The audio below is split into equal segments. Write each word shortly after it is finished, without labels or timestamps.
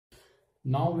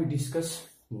Now we discuss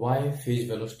why phase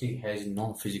velocity has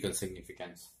no physical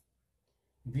significance.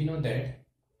 We know that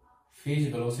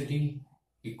phase velocity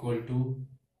equal to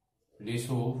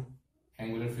ratio of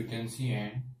angular frequency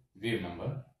and wave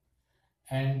number,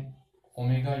 and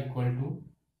omega equal to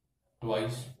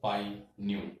twice pi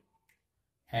nu,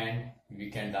 and we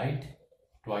can write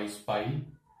twice pi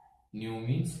nu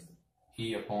means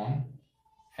E upon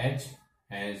h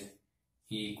as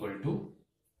E equal to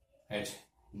h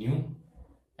nu,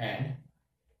 and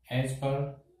as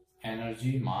per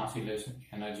energy mass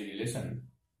relation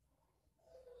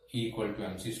E equal to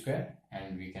mc square,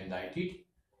 and we can write it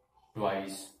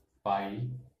twice pi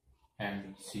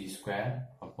mc square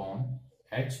upon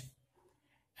h.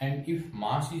 And if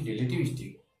mass is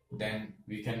relativistic, then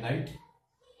we can write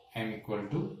m equal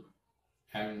to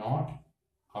m naught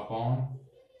upon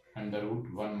under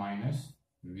root 1 minus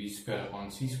v square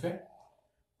upon c square.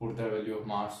 Put the value of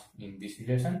mass in this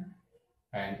relation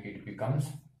and it becomes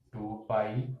 2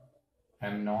 pi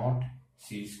m naught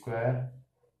c square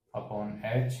upon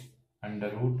h under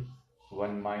root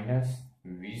 1 minus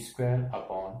v square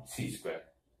upon c square.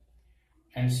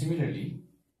 And similarly,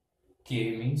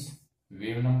 k means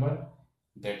wave number,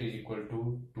 that is equal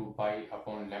to 2 pi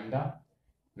upon lambda,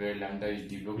 where lambda is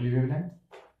de Broglie wavelength,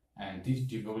 and this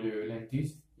de Broglie wavelength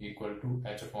is equal to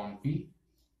h upon p.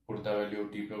 Put the value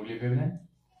of de Broglie wavelength,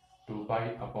 2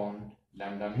 pi upon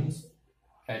lambda means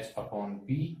h upon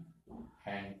p,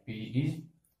 and p is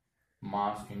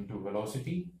mass into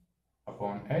velocity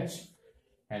upon h,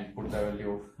 and put the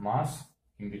value of mass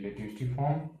in relativistic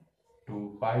form,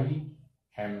 2 pi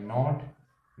m naught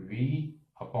v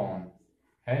upon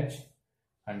h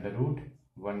under root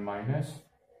 1 minus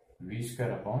v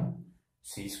square upon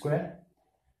c square.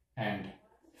 And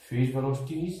phase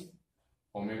velocity is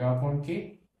omega upon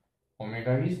k.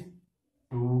 Omega is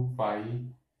 2 pi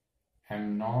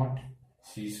m naught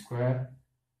c square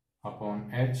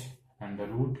upon h under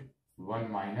root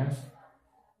 1 minus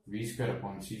v square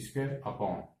upon c square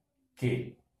upon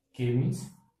k. K means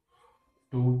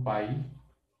 2 pi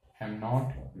m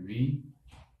naught v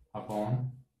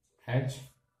upon h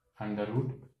under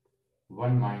root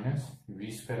 1 minus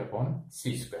v square upon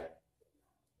c square.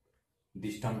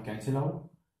 This term cancel out,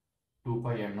 2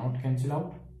 pi m naught cancel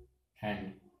out,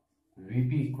 and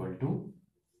Vp equal to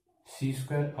c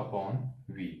square upon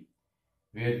v,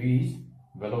 where v is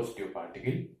velocity of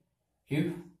particle.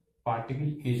 If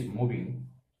particle is moving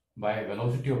by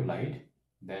velocity of light,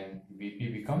 then Vp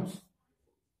becomes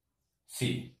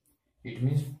c. It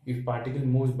means if particle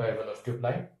moves by velocity of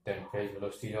light, then phase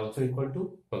velocity is also equal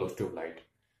to velocity of light.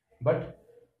 But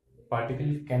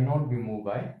particle cannot be moved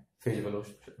by phase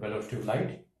velocity of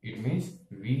light. It means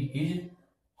v is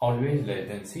always less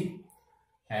than c,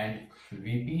 and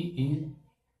Vp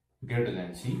is greater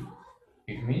than c.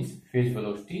 It means phase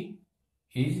velocity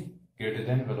is greater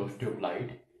than velocity of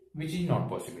light, which is not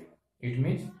possible. It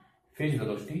means phase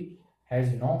velocity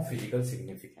has no physical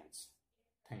significance.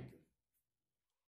 Thank you.